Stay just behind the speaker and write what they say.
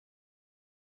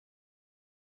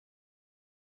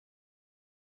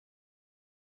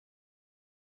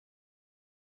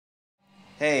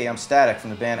Hey, I'm Static from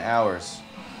the band Hours.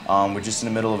 We're just in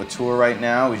the middle of a tour right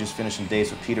now. We just finished some dates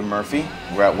with Peter Murphy.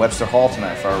 We're at Webster Hall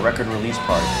tonight for our record release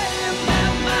party.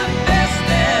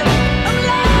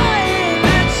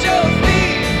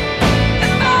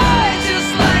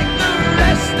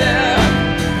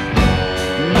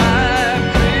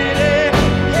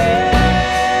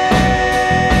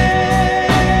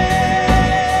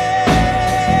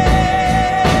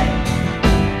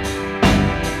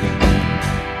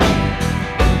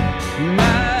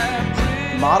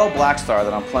 Model Blackstar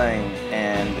that I'm playing,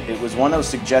 and it was one that was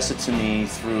suggested to me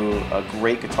through a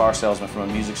great guitar salesman from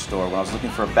a music store when I was looking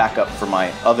for a backup for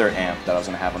my other amp that I was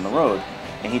going to have on the road,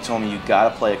 and he told me you got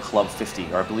to play a Club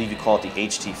 50, or I believe you call it the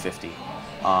HT50.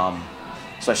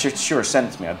 So I sure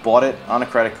sent it to me. I bought it on a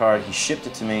credit card, he shipped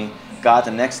it to me, got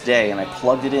it the next day, and I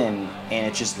plugged it in, and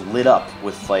it just lit up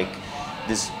with like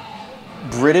this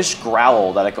British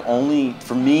growl that I could only,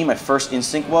 for me, my first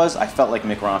instinct was I felt like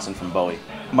Mick Ronson from Bowie.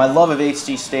 My love of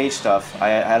HD stage stuff,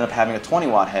 I ended up having a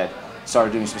 20-watt head.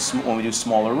 Started doing some, when we do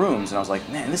smaller rooms, and I was like,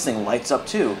 man, this thing lights up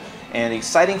too. And the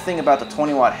exciting thing about the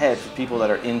 20-watt head for people that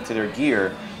are into their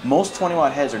gear, most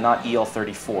 20-watt heads are not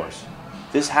EL34s.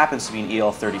 This happens to be an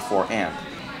EL34 amp.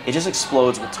 It just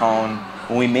explodes with tone.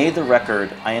 When we made the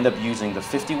record, I ended up using the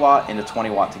 50-watt and the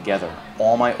 20-watt together.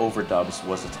 All my overdubs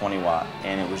was the 20-watt,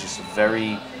 and it was just a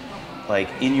very like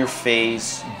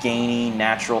in-your-face, gainy,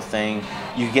 natural thing.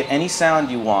 You get any sound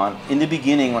you want. In the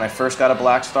beginning, when I first got a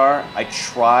Blackstar, I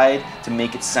tried to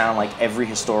make it sound like every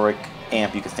historic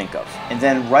amp you could think of. And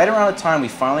then right around the time we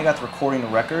finally got to recording the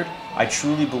record, I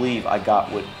truly believe I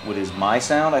got what is my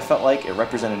sound. I felt like it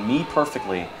represented me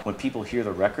perfectly. When people hear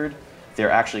the record,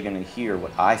 they're actually going to hear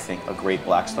what I think a great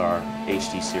Blackstar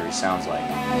HD series sounds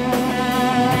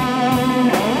like.